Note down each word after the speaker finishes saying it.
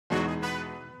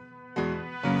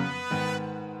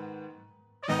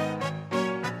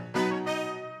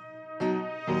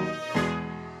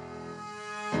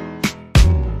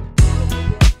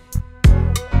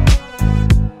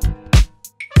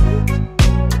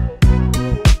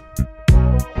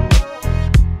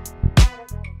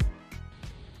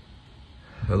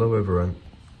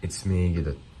it's me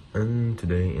Gidat, and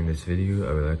today in this video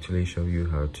I will actually show you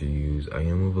how to use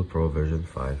iRemoval Pro version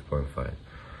 5.5.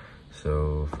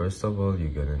 So first of all, you're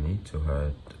gonna need to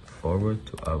head forward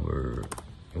to our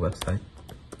website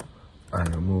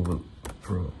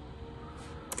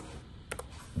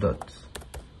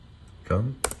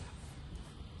iRemovalPro.com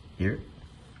here,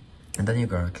 and then you're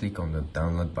gonna click on the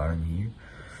download button here.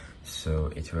 So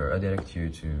it will redirect you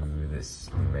to this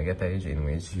mega page in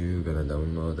which you're gonna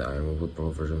download the iRemoval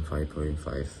Pro version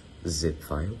 5.5 zip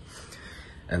file,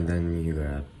 and then you're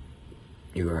gonna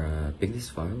pick this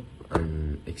file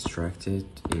and extract it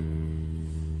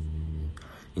in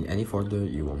any folder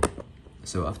you want.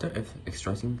 So after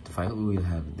extracting the file, we will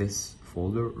have this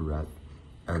folder red,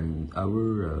 and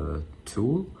our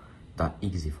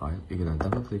tool.exe file. You're gonna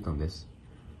double click on this,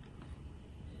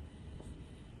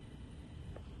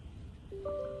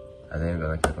 and then you're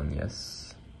gonna click on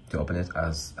yes to open it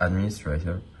as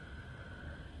administrator.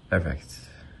 Perfect.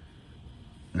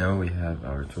 Now we have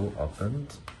our tool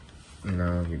opened.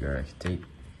 Now you're gonna take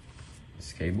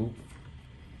this cable,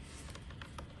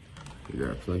 you're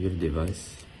gonna plug your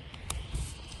device,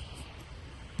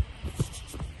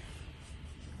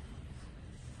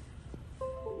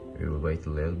 we will wait a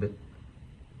little bit.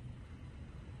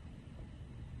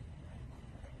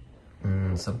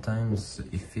 Sometimes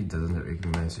if it doesn't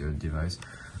recognize your device,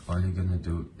 all you're gonna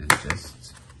do is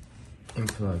just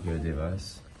unplug your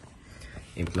device,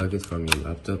 unplug it from your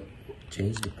laptop,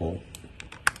 change the port,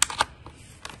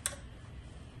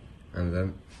 and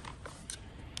then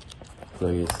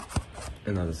plug it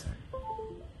another side.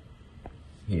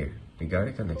 Here, we got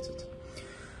it connected.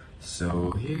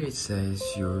 So here it says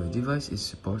your device is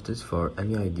supported for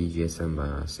any ID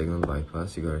GSM signal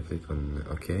bypass. You gotta click on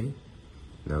OK.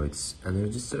 Now it's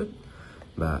unregistered,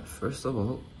 but first of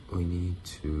all we need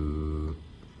to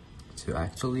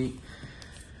actually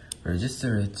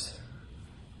register it.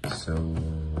 So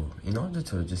in order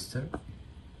to register,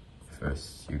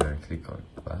 first you gotta click on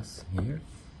plus here.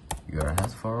 You gotta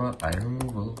head for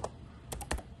iRemoval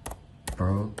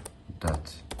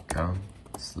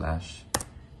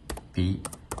pro.com/PAY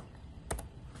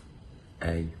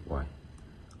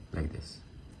like this.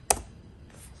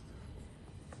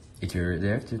 It will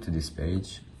redirect you to this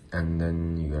page, and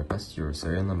then you gotta pass your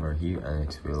serial number here, and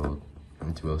it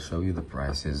will show you the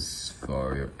prices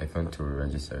for your iPhone to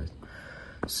register it.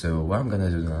 So what I'm gonna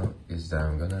do now is that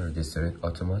I'm gonna register it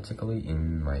automatically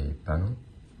in my panel.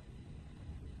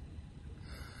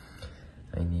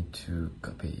 I need to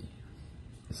copy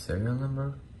the serial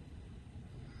number.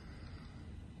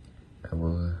 I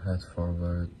will head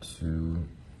forward to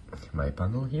my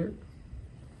panel here.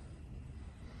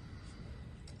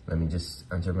 Let me just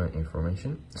enter my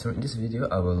information. So in this video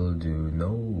I will do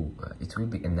it will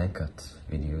be a non-cut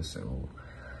video, so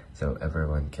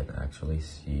everyone can actually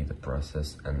see the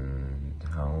process and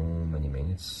how many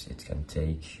minutes it can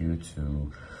take you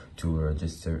to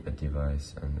register a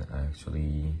device and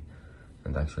actually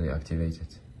activate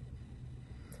it.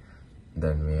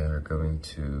 Then we are going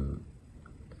to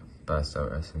pass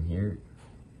our SN here.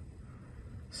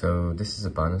 So this is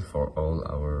a panel for all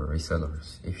our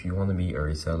resellers. If you want to be a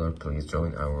reseller, please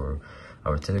join our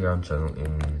Telegram channel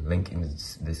link in the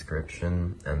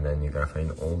description, and then you're gonna find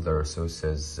all the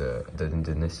resources, the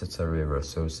necessary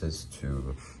resources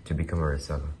to become a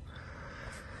reseller.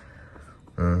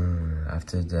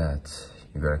 After that,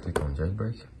 you gotta click on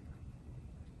jailbreak.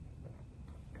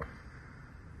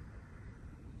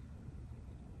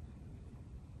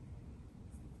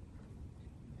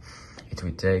 It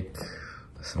will take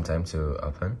some time to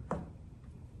open.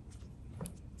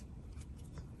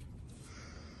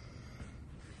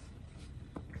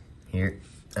 Here,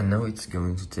 and now it's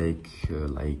going to take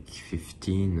like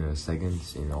 15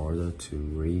 seconds in order to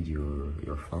read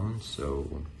your phone.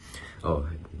 So, oh,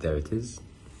 there it is.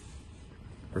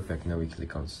 Perfect. Now we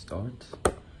click on start.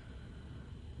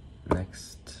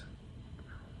 Next.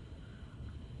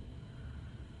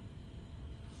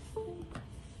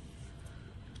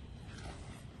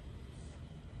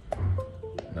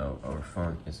 Now our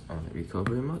phone is on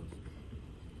recovery mode.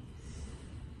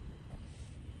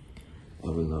 I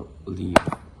will now leave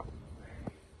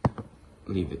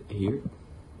it here.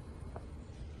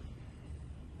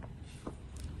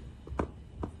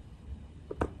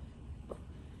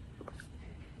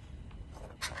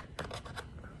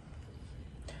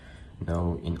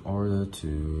 Now in order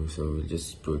to, so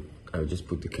I'll just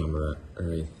put the camera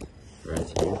right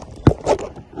here.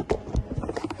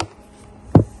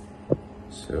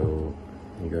 So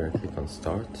you're gonna click on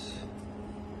start,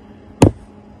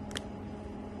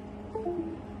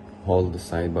 hold the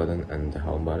side button and the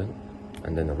home button,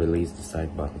 and then release the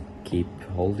side button. Keep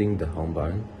holding the home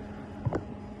button,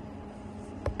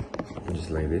 just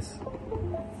like this.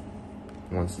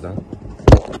 Once done,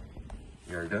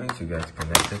 you're going to get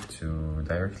connected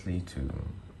directly to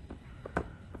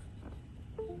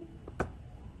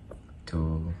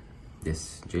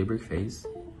this jailbreak phase,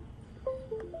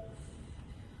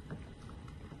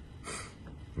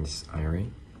 this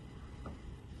iRemoval.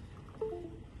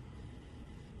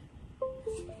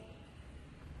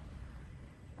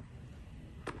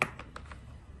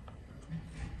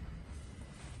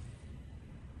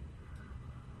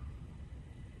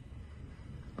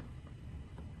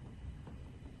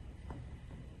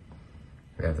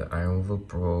 We have the iRemoval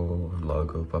Pro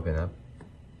logo popping up,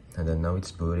 and then now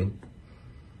it's booting.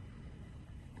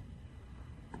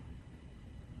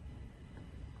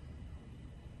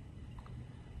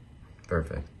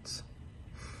 Perfect.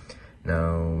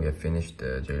 Now we have finished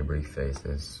the jailbreak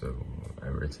phases, so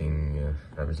everything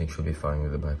should be fine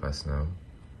with the bypass now.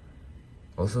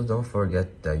 Also, don't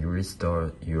forget that you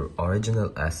restore your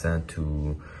original asset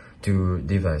to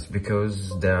device,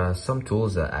 because there are some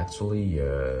tools that actually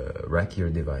wreck your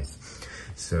device.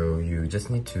 So you just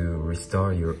need to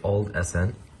restore your old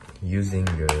asset using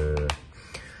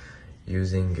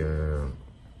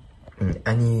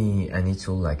any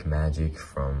tool like Magic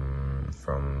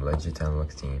from Legit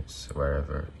Unlock Teams,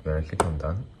 wherever. You're gonna click on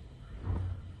done.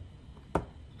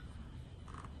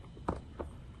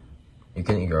 You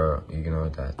can ignore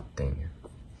that thing.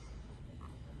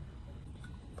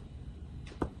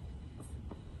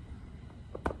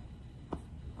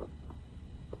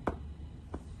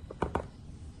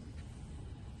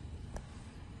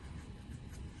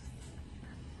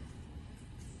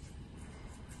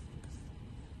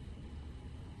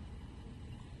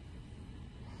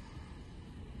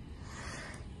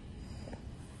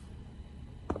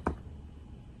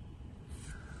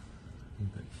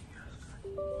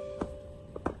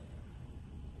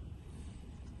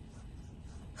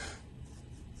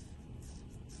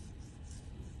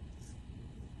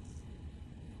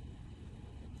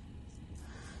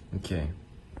 Okay,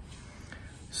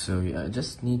 so I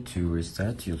just need to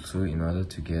restart your tool in order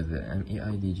to get the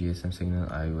MEID GSM signal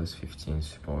iOS 15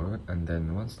 support, and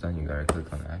then once done you gotta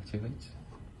click on activate.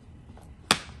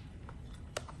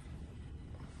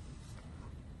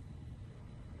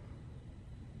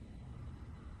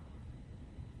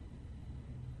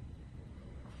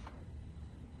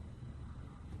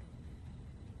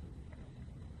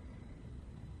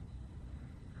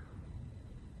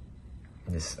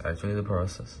 This is actually the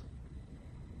process.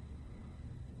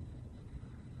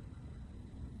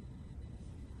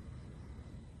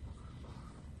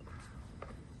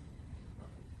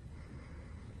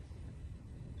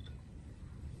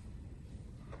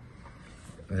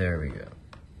 There we go.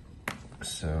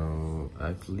 So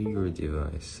I believe your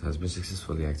device has been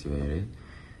successfully activated.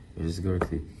 You just go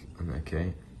click on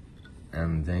OK,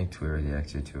 and then it will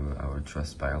redirect you to our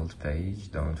Trustpilot page.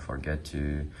 Don't forget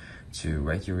to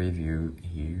write your review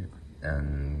here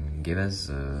and give us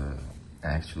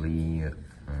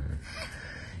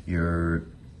your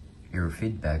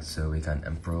feedback so we can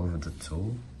improve the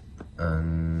tool.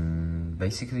 And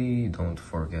basically, don't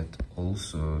forget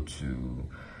also to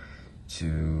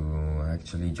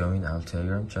actually join our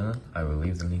Telegram channel. I will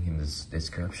leave the link in this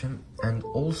description. And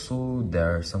also,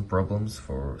 there are some problems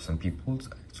for some people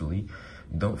actually.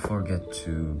 Don't forget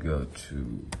to go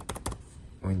to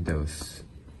Windows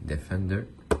Defender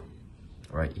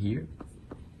right here,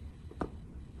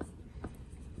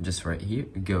 just right here.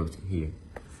 Go to here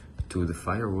to the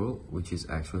firewall, which is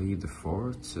actually the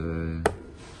fourth.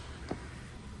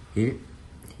 Here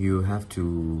you have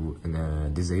to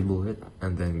disable it,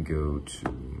 and then go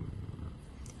to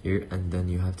here, and then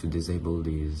you have to disable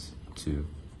these two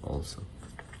also.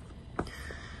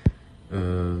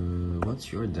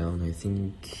 Once you're done, I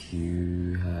think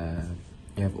you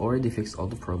have already fixed all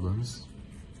the problems.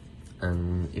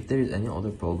 And if there is any other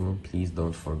problem, please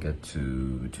don't forget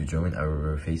to join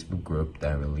our Facebook group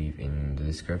that I will leave in the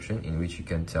description, in which you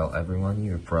can tell everyone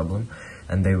your problem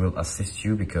and they will assist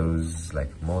you, because like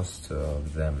most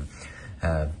of them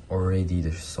have already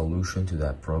the solution to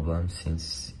that problem,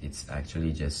 since it's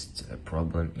actually just a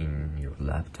problem in your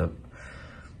laptop,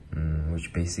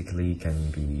 which basically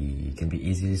can be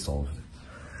easily solved.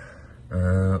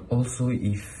 Also,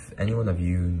 if any one of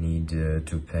you need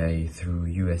to pay through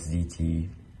USDT,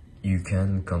 you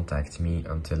can contact me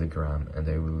on Telegram, and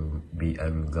I will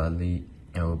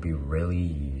be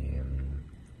really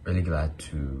glad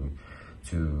to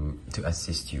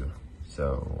assist you.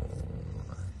 So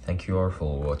thank you all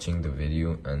for watching the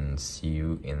video, and see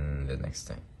you in the next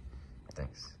time.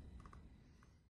 Thanks.